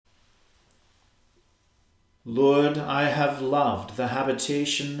Lord, I have loved the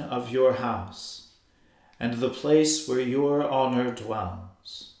habitation of your house, and the place where your honor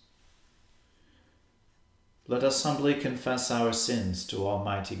dwells. Let us humbly confess our sins to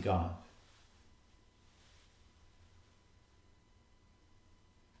Almighty God.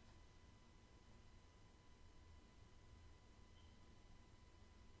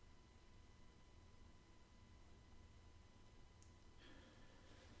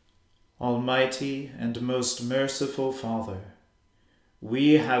 Almighty and most merciful Father,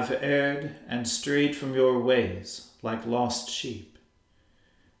 we have erred and strayed from your ways like lost sheep.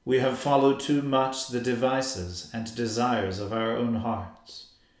 We have followed too much the devices and desires of our own hearts.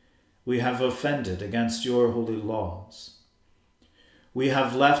 We have offended against your holy laws. We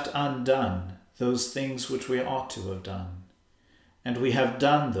have left undone those things which we ought to have done, and we have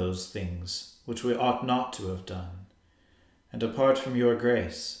done those things which we ought not to have done. And apart from your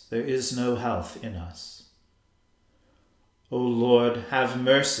grace, there is no health in us. O Lord, have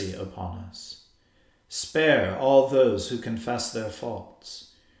mercy upon us. Spare all those who confess their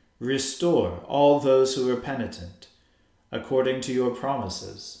faults. Restore all those who are penitent, according to your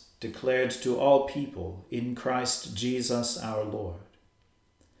promises, declared to all people in Christ Jesus our Lord.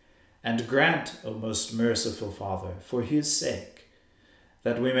 And grant, O most merciful Father, for his sake,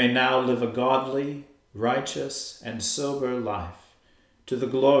 that we may now live a godly, righteous, and sober life, to the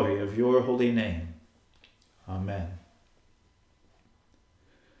glory of your holy name. Amen.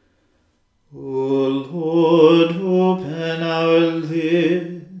 O Lord, open our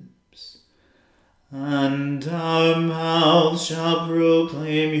lips, and our mouths shall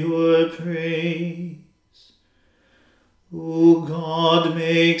proclaim your praise. O God,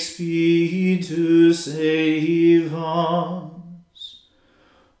 make speed to save us.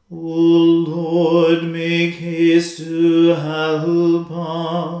 O Lord, make haste to help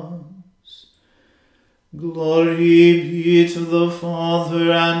us. Glory be to the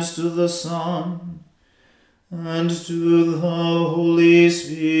Father, and to the Son, and to the Holy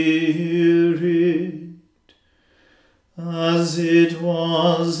Spirit, as it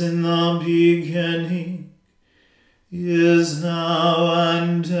was in the beginning, is now,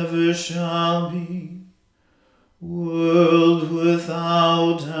 and ever shall be, world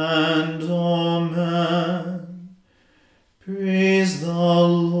without end. Amen. Praise the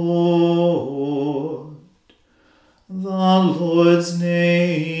Lord. The Lord's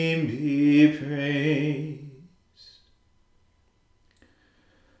name be praised.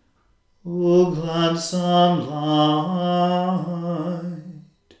 O gladsome light,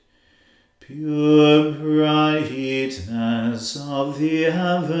 pure brightness of the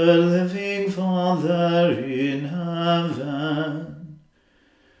ever-living Father in heaven,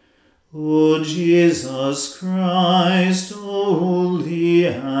 O Jesus Christ, holy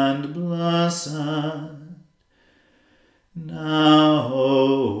and blessed, now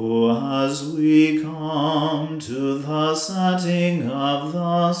as we come to the setting of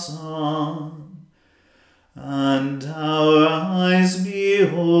the sun, and our eyes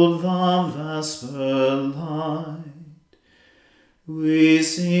behold the vesper light, we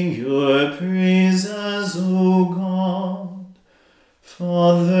sing your praises, O God,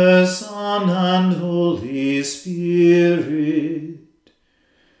 Father, Son, and Holy Spirit.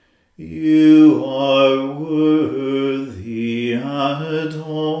 You are worthy at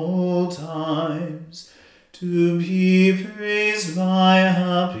all times to be praised by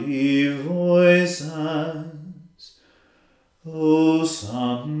happy voices. O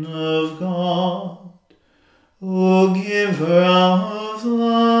Son of God, O Giver of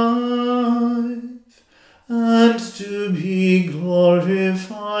life, and to be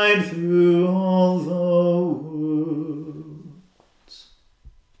glorified through all the world.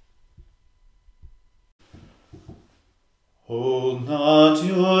 Hold not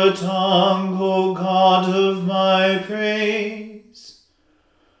your tongue, O God of my praise,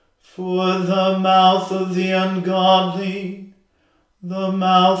 for the mouth of the ungodly, the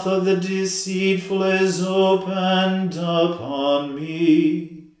mouth of the deceitful is opened upon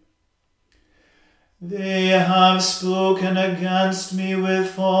me. They have spoken against me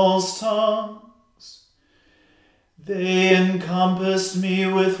with false tongues. They encompassed me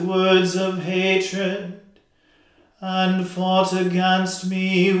with words of hatred, and fought against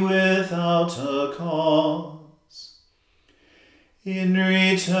me without a cause. In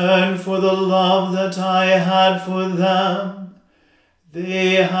return for the love that I had for them,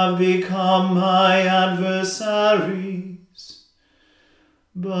 they have become my adversaries.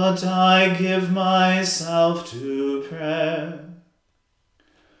 But I give myself to prayer.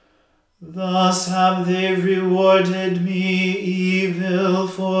 Thus have they rewarded me evil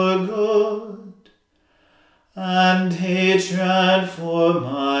for good, and hatred for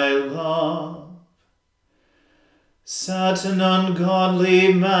my love. Set an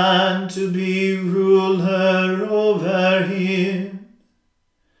ungodly man to be ruler over him,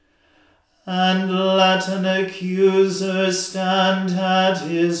 and let an accuser stand at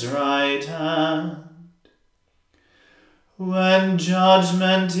his right hand. When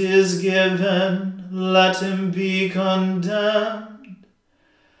judgment is given, let him be condemned,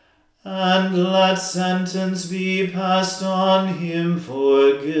 and let sentence be passed on him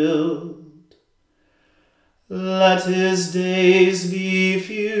for guilt. Let his days be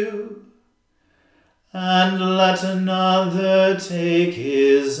few, and let another take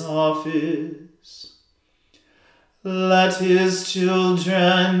his office. Let his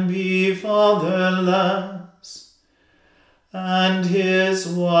children be fatherless, and his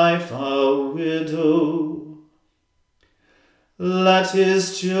wife a widow. Let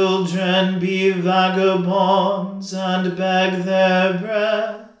his children be vagabonds and beg their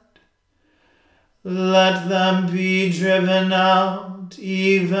bread. Let them be driven out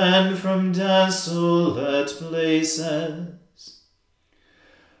even from desolate places.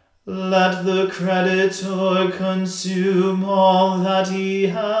 Let the creditor consume all that he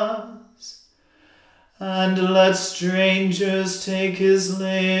has, and let strangers take his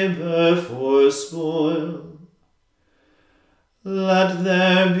labor for spoil. Let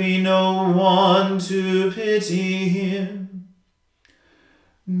there be no one to pity him,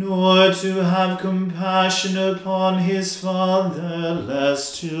 nor to have compassion upon his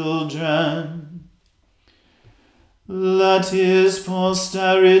fatherless children. Let his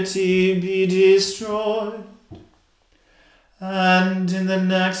posterity be destroyed, and in the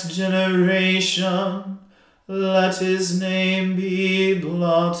next generation let his name be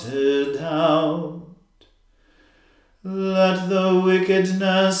blotted out. Let the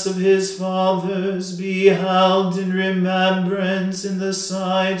wickedness of his fathers be held in remembrance in the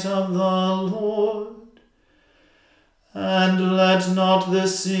sight of the Lord, and let not the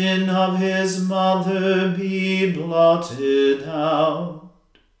sin of his mother be blotted out.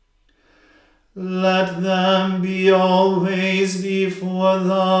 Let them be always before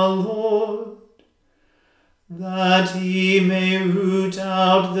the Lord, that he may root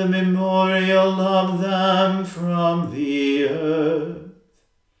out the memorial of them from the earth.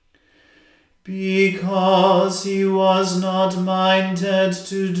 Because he was not minded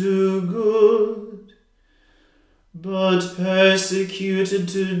to do good, but persecuted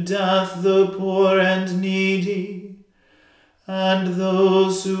to death the poor and needy, and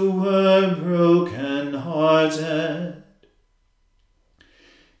those who were broken-hearted.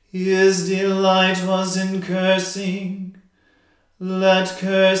 His delight was in cursing. Let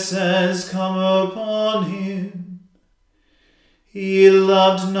curses come upon him. He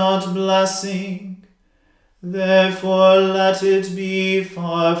loved not blessing, therefore let it be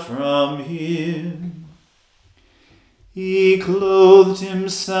far from him. He clothed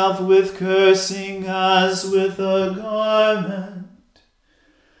himself with cursing as with a garment.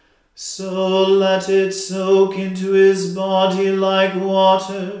 So let it soak into his body like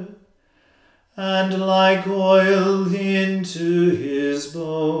water, and like oil into his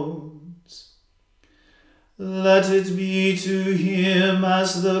bones. Let it be to him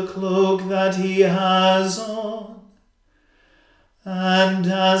as the cloak that he has on, and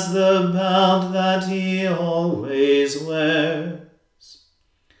as the belt that he always wears.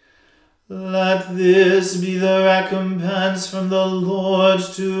 Let this be the recompense from the Lord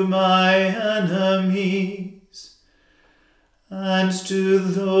to my enemies, and to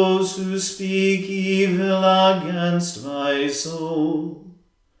those who speak evil against my soul.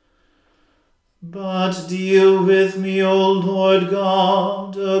 But deal with me, O Lord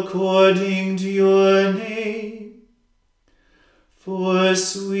God, according to your name, for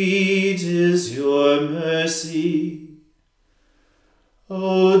sweet is your mercy.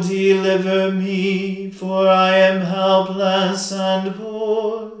 O deliver me, for I am helpless and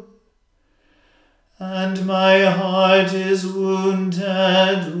poor, and my heart is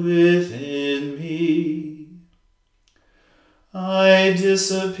wounded within me. I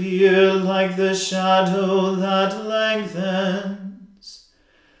disappear like the shadow that lengthens,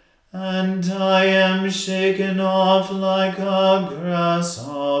 and I am shaken off like a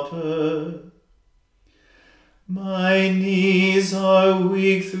grasshopper. My knees are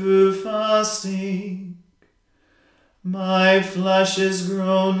weak through fasting. My flesh is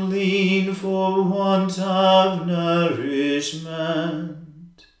grown lean for want of nourishment.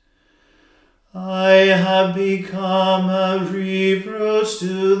 I have become a reproach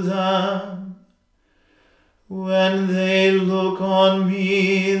to them. When they look on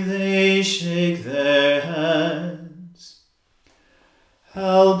me, they shake their heads.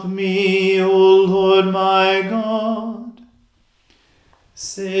 Help me, O Lord my God.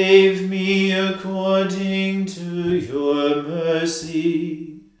 Save me according to your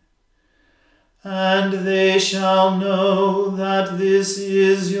mercy. And they shall know that this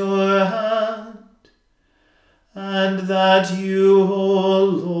is your hand, and that you, O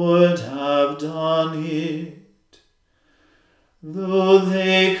Lord, have done it. Though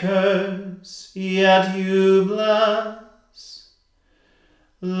they curse, yet you bless.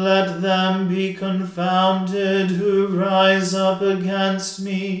 Let them be confounded who rise up against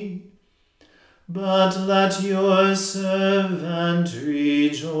me, but let your servant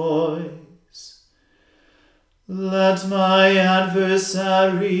rejoice. Let my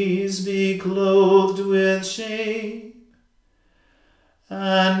adversaries be clothed with shame,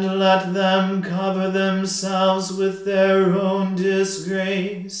 and let them cover themselves with their own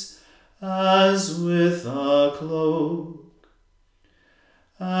disgrace, as with a cloak.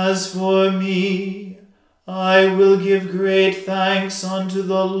 As for me, I will give great thanks unto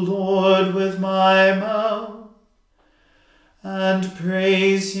the Lord with my mouth, and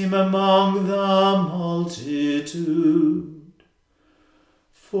praise him among the multitude.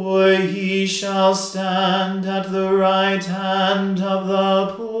 For he shall stand at the right hand of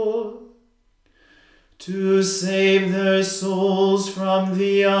the poor, to save their souls from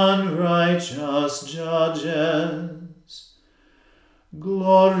the unrighteous judges.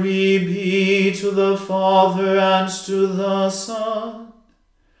 Glory be to the Father, and to the Son,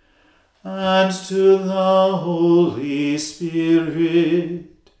 and to the Holy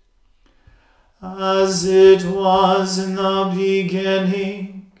Spirit, as it was in the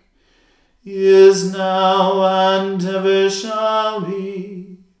beginning, is now, and ever shall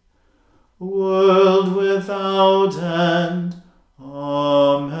be, world without end.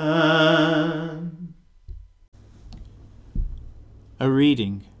 Amen. A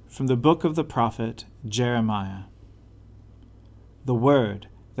reading from the book of the prophet Jeremiah. The word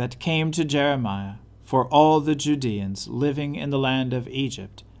that came to Jeremiah for all the Judeans living in the land of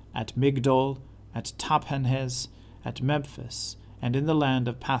Egypt, at Migdol, at Tahpanhes, at Memphis, and in the land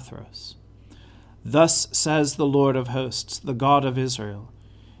of Pathros. Thus says the Lord of hosts, the God of Israel,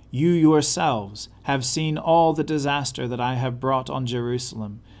 you yourselves have seen all the disaster that I have brought on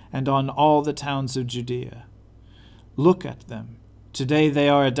Jerusalem and on all the towns of Judea. Look at them. Today they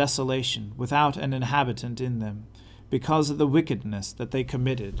are a desolation, without an inhabitant in them, because of the wickedness that they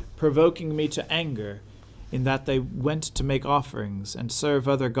committed, provoking me to anger, in that they went to make offerings and serve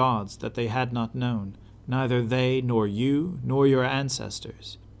other gods that they had not known, neither they, nor you, nor your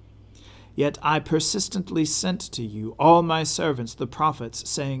ancestors. Yet I persistently sent to you all my servants the prophets,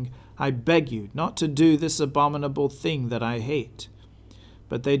 saying, I beg you not to do this abominable thing that I hate.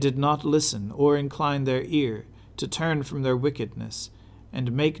 But they did not listen or incline their ear, to turn from their wickedness,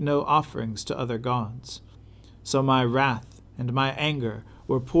 and make no offerings to other gods. So my wrath and my anger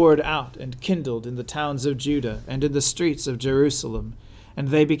were poured out and kindled in the towns of Judah and in the streets of Jerusalem, and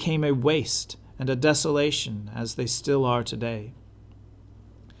they became a waste and a desolation, as they still are today.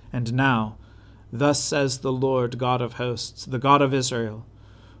 And now, thus says the Lord God of hosts, the God of Israel,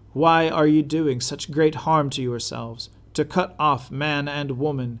 why are you doing such great harm to yourselves, to cut off man and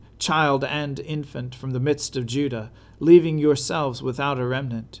woman, child and infant from the midst of Judah, leaving yourselves without a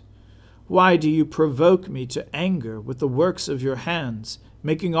remnant? Why do you provoke me to anger with the works of your hands,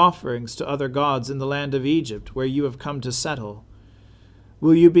 making offerings to other gods in the land of Egypt, where you have come to settle?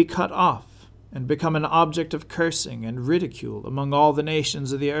 Will you be cut off, and become an object of cursing and ridicule among all the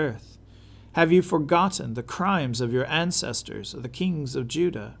nations of the earth? Have you forgotten the crimes of your ancestors, the kings of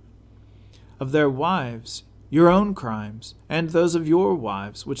Judah? Of their wives, your own crimes, and those of your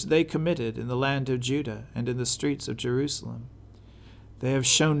wives, which they committed in the land of Judah and in the streets of Jerusalem. They have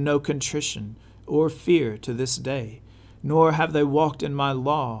shown no contrition or fear to this day, nor have they walked in my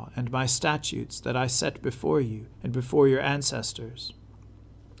law and my statutes that I set before you and before your ancestors.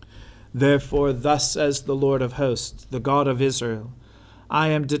 Therefore, thus says the Lord of hosts, the God of Israel, I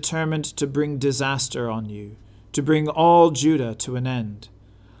am determined to bring disaster on you, to bring all Judah to an end.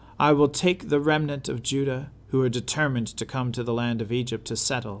 I will take the remnant of Judah, who are determined to come to the land of Egypt to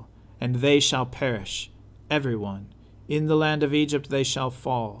settle, and they shall perish, every one. In the land of Egypt they shall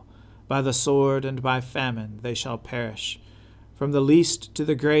fall. By the sword and by famine they shall perish. From the least to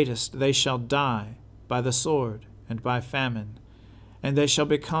the greatest they shall die, by the sword and by famine. And they shall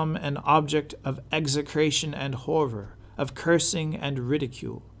become an object of execration and horror, of cursing and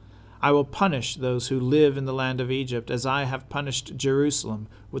ridicule. I will punish those who live in the land of Egypt, as I have punished Jerusalem,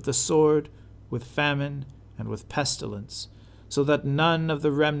 with the sword, with famine, and with pestilence, so that none of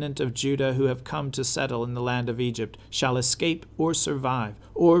the remnant of Judah who have come to settle in the land of Egypt shall escape or survive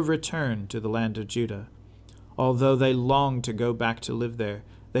or return to the land of Judah. Although they long to go back to live there,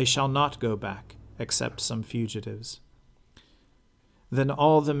 they shall not go back, except some fugitives." Then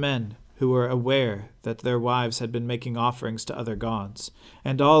all the men who were aware that their wives had been making offerings to other gods,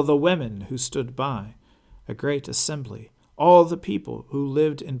 and all the women who stood by, a great assembly, all the people who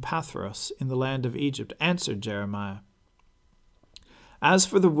lived in Pathros in the land of Egypt, answered Jeremiah, "As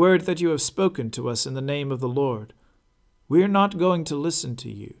for the word that you have spoken to us in the name of the Lord, we are not going to listen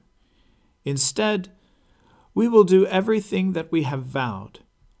to you. Instead, we will do everything that we have vowed,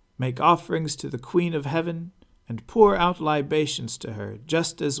 make offerings to the Queen of Heaven, and pour out libations to her,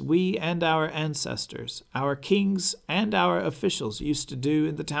 just as we and our ancestors, our kings and our officials used to do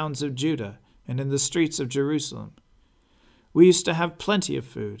in the towns of Judah and in the streets of Jerusalem. We used to have plenty of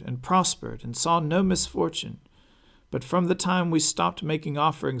food and prospered and saw no misfortune. But from the time we stopped making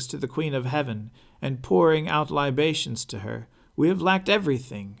offerings to the Queen of Heaven and pouring out libations to her, we have lacked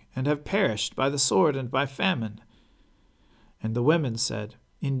everything and have perished by the sword and by famine." And the women said,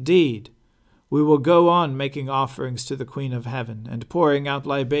 "Indeed, we will go on making offerings to the Queen of Heaven and pouring out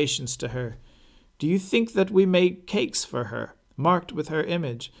libations to her. Do you think that we made cakes for her, marked with her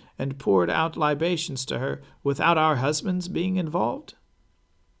image, and poured out libations to her without our husbands being involved?"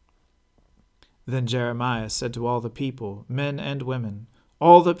 Then Jeremiah said to all the people, men and women,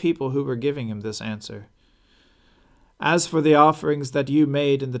 all the people who were giving him this answer, "As for the offerings that you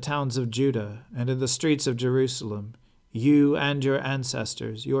made in the towns of Judah and in the streets of Jerusalem, you and your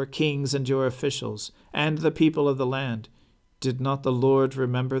ancestors, your kings and your officials, and the people of the land, did not the Lord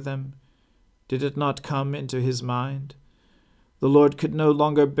remember them? Did it not come into his mind? The Lord could no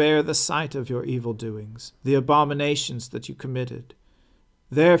longer bear the sight of your evil doings, the abominations that you committed.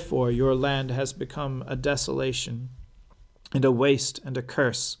 Therefore your land has become a desolation, and a waste and a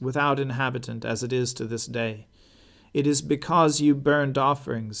curse, without inhabitant, as it is to this day. It is because you burned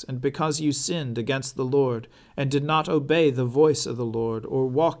offerings, and because you sinned against the Lord, and did not obey the voice of the Lord, or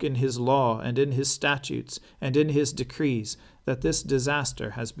walk in his law, and in his statutes, and in his decrees, that this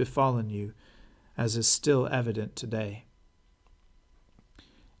disaster has befallen you, as is still evident today."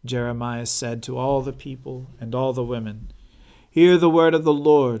 Jeremiah said to all the people and all the women, "Hear the word of the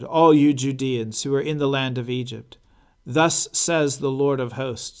Lord, all you Judeans who are in the land of Egypt. Thus says the Lord of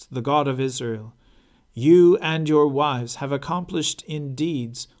hosts, the God of Israel, you and your wives have accomplished in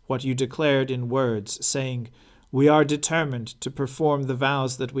deeds what you declared in words, saying, 'We are determined to perform the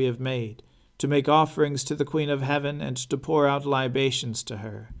vows that we have made, to make offerings to the Queen of Heaven, and to pour out libations to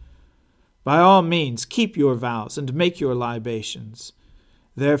her.' By all means keep your vows and make your libations.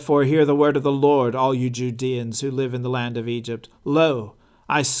 Therefore hear the word of the Lord, all you Judeans who live in the land of Egypt. Lo,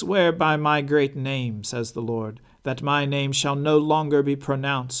 I swear by my great name, says the Lord, that my name shall no longer be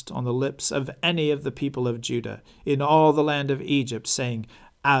pronounced on the lips of any of the people of Judah in all the land of Egypt, saying,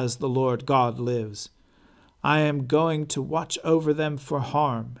 'As the Lord God lives.' I am going to watch over them for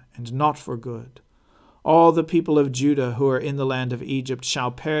harm and not for good. All the people of Judah who are in the land of Egypt shall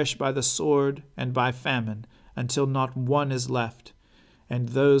perish by the sword and by famine, until not one is left. And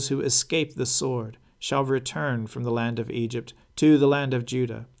those who escape the sword shall return from the land of Egypt to the land of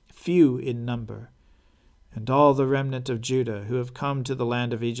Judah, few in number. And all the remnant of Judah who have come to the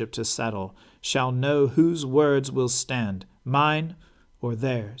land of Egypt to settle shall know whose words will stand, mine or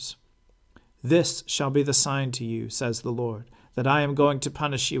theirs. This shall be the sign to you, says the Lord, that I am going to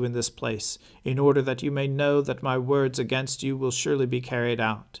punish you in this place, in order that you may know that my words against you will surely be carried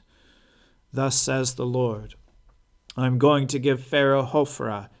out. Thus says the Lord, I am going to give Pharaoh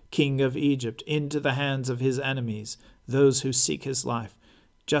Hophra, king of Egypt, into the hands of his enemies, those who seek his life,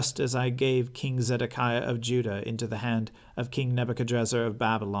 just as I gave King Zedekiah of Judah into the hand of King Nebuchadrezzar of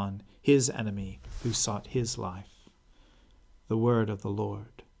Babylon, his enemy, who sought his life. The word of the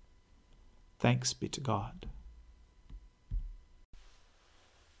Lord. Thanks be to God.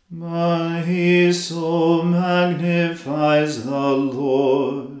 My soul magnifies the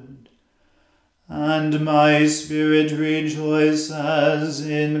Lord, and my spirit rejoices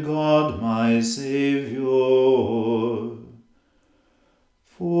in God my Saviour.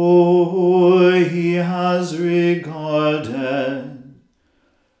 For he has regarded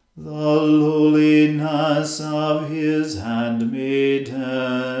the lowliness of his handmaiden.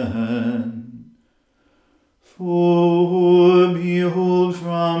 For behold,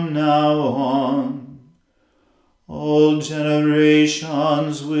 from now on, all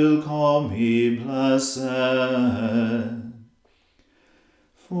generations will call me blessed.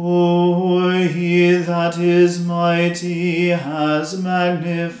 For he that is mighty has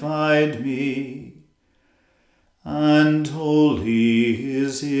magnified me, and holy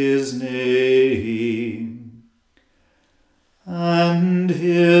is his name. And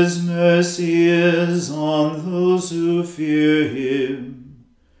his mercy is on those who fear him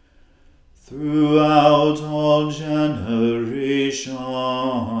throughout all generations.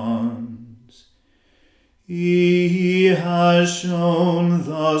 He has shown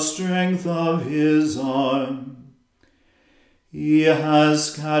the strength of his arm. He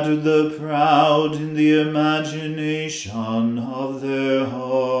has scattered the proud in the imagination of their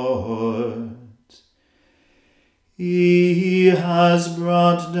hearts. He has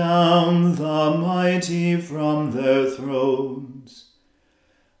brought down the mighty from their thrones,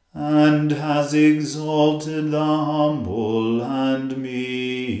 and has exalted the humble and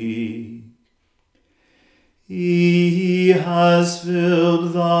meek. He has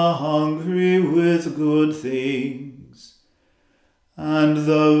filled the hungry with good things, and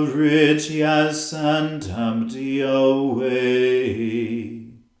the rich he has sent empty away.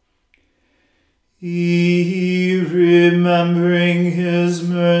 He, remembering his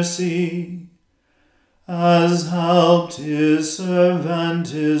mercy, has helped his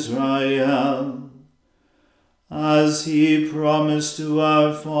servant Israel, as he promised to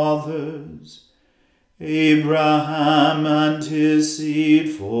our fathers, Abraham and his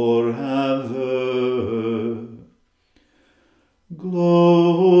seed forever.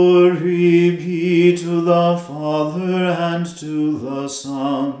 Glory be to the Father and to the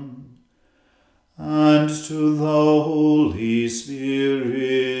Son and to the Holy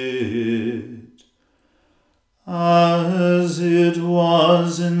Spirit, as it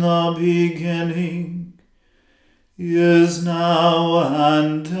was in the beginning, is now,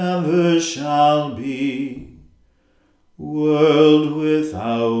 and ever shall be, world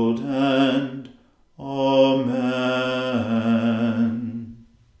without end. Amen.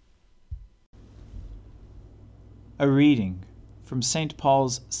 A reading from St.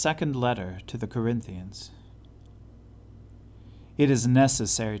 Paul's second letter to the Corinthians. It is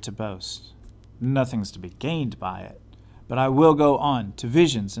necessary to boast. Nothing's to be gained by it, but I will go on to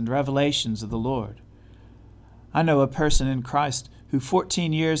visions and revelations of the Lord. I know a person in Christ who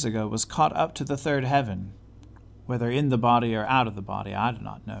 14 years ago was caught up to the third heaven. Whether in the body or out of the body, I do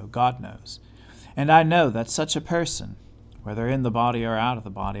not know. God knows. And I know that such a person, whether in the body or out of the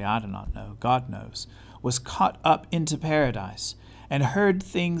body, I do not know. God knows, was caught up into paradise, and heard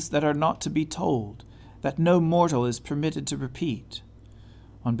things that are not to be told, that no mortal is permitted to repeat.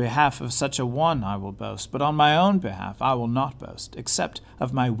 On behalf of such a one I will boast, but on my own behalf I will not boast, except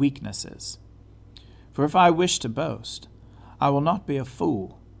of my weaknesses. For if I wish to boast, I will not be a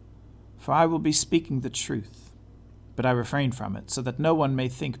fool, for I will be speaking the truth. But I refrain from it, so that no one may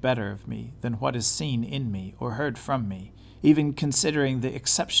think better of me than what is seen in me or heard from me, even considering the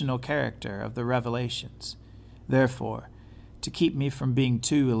exceptional character of the revelations. Therefore, to keep me from being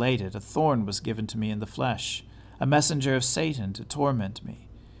too elated, a thorn was given to me in the flesh, a messenger of Satan to torment me,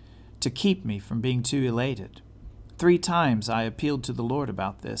 to keep me from being too elated. 3 times I appealed to the Lord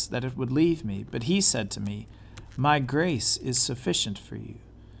about this, that it would leave me, but he said to me, My grace is sufficient for you.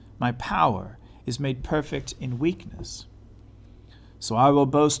 My power is made perfect in weakness. So I will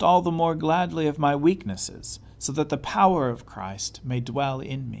boast all the more gladly of my weaknesses, so that the power of Christ may dwell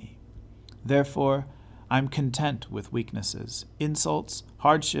in me. Therefore, I am content with weaknesses, insults,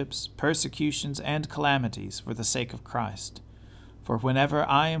 hardships, persecutions, and calamities for the sake of Christ. For whenever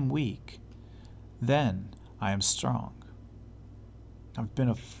I am weak, then I am strong. I've been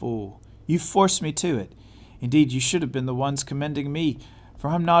a fool. You forced me to it. Indeed, you should have been the ones commending me, for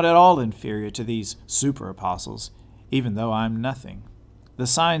I'm not at all inferior to these super-apostles, even though I am nothing. The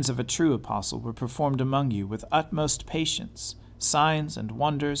signs of a true apostle were performed among you with utmost patience, signs and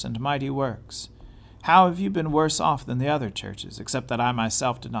wonders and mighty works. How have you been worse off than the other churches, except that I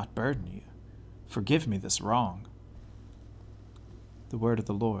myself did not burden you? Forgive me this wrong. The word of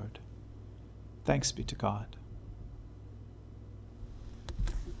the Lord. Thanks be to God.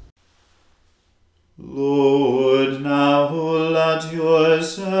 Lord, now let your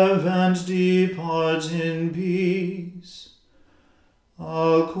servant depart in peace,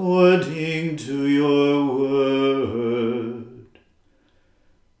 according to your word.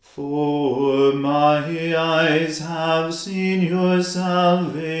 For my eyes have seen your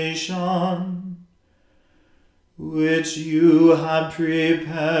salvation, which you have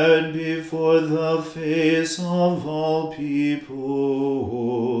prepared before the face of all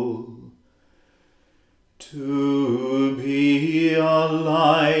people, to be a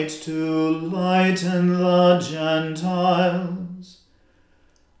light to lighten the Gentiles,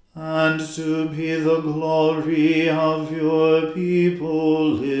 and to be the glory of your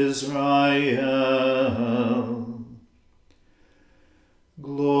people Israel.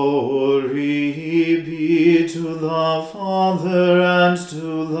 Father, and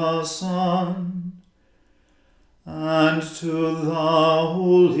to the Son, and to the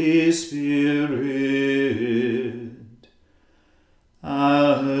Holy Spirit,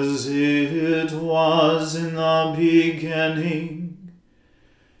 as it was in the beginning,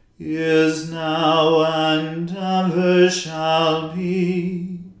 is now, and ever shall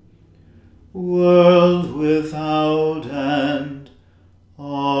be, world without end.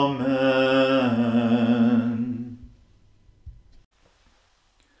 Amen.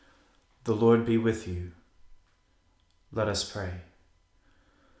 The Lord be with you. Let us pray.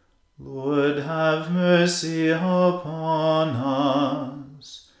 Lord, have mercy upon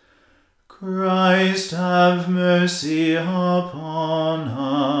us. Christ, have mercy upon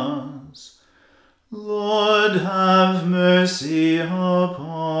us. Lord, have mercy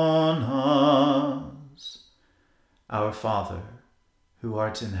upon us. Our Father, who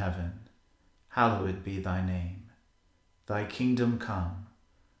art in heaven, hallowed be thy name. Thy kingdom come,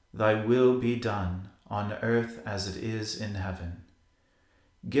 thy will be done on earth as it is in heaven.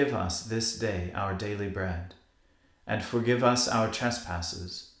 Give us this day our daily bread, and forgive us our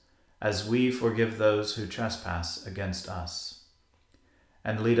trespasses, as we forgive those who trespass against us.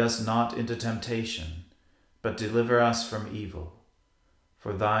 And lead us not into temptation, but deliver us from evil.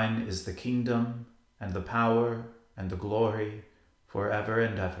 For thine is the kingdom, and the power, and the glory, forever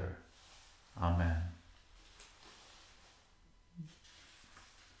and ever. Amen.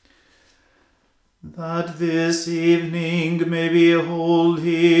 That this evening may be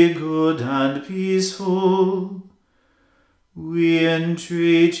wholly good and peaceful, we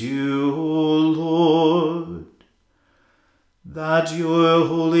entreat you, O Lord, that your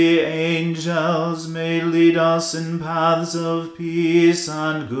holy angels may lead us in paths of peace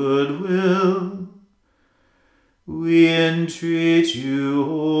and goodwill. We entreat you,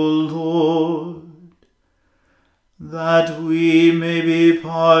 O Lord, that we may be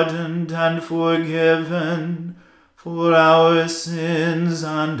pardoned and forgiven for our sins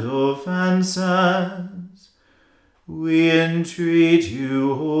and offenses. We entreat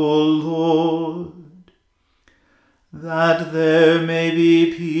you, O Lord, that there may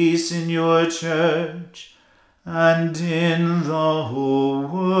be peace in your church and in the whole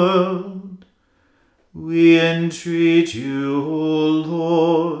world. We entreat you, O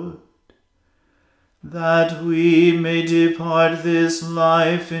Lord, that we may depart this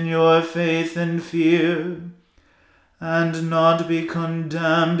life in your faith and fear, and not be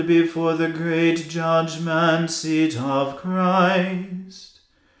condemned before the great judgment seat of Christ.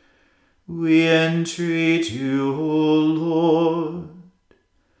 We entreat you, O Lord,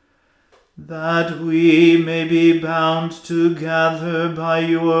 that we may be bound together by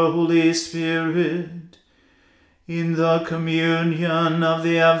your Holy Spirit in the communion of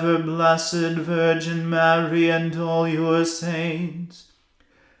the ever-blessed Virgin Mary and all your saints,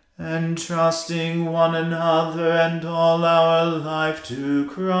 entrusting one another and all our life to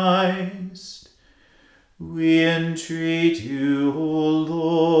Christ. We entreat you, O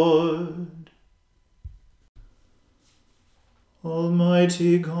Lord.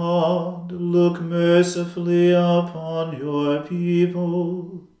 Almighty God, look mercifully upon your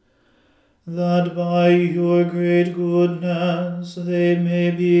people, that by your great goodness they may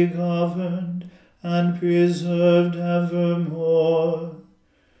be governed and preserved evermore.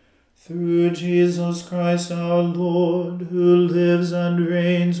 Through Jesus Christ our Lord, who lives and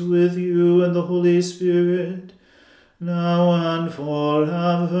reigns with you in the Holy Spirit, now and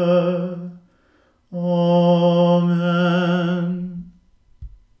forever. Amen.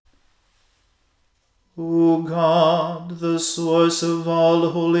 O God, the source of all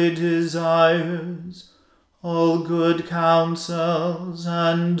holy desires, all good counsels,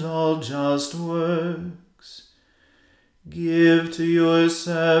 and all just works, give to your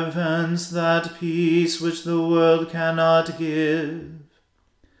servants that peace which the world cannot give,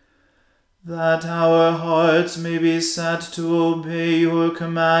 that our hearts may be set to obey your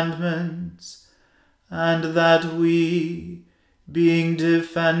commandments, and that we, being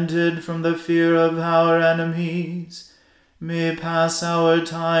defended from the fear of our enemies, may pass our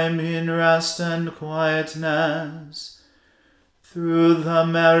time in rest and quietness. Through the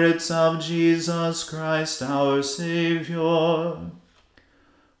merits of Jesus Christ our Saviour.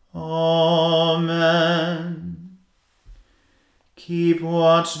 Amen. Keep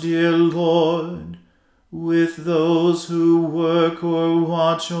watch, dear Lord, with those who work or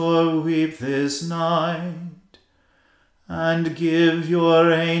watch or weep this night, and give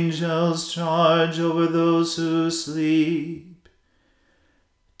your angels charge over those who sleep.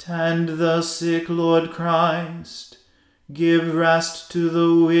 Tend the sick, Lord Christ. Give rest to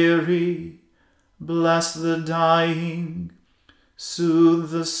the weary. Bless the dying.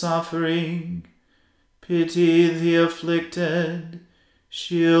 soothe the suffering, pity the afflicted,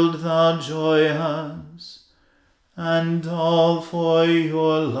 shield the joyous, and all for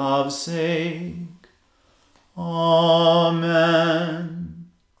your love's sake. Amen.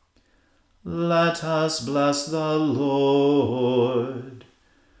 Let us bless the Lord.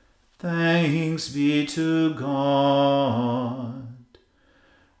 Thanks be to God.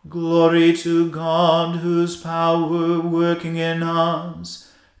 Glory to God, whose power working in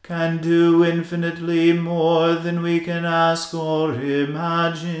us can do infinitely more than we can ask or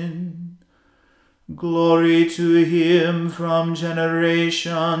imagine. Glory to him from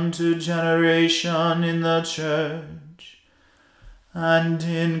generation to generation in the Church, and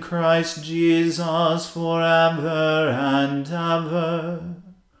in Christ Jesus forever and ever.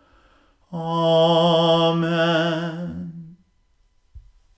 Amen.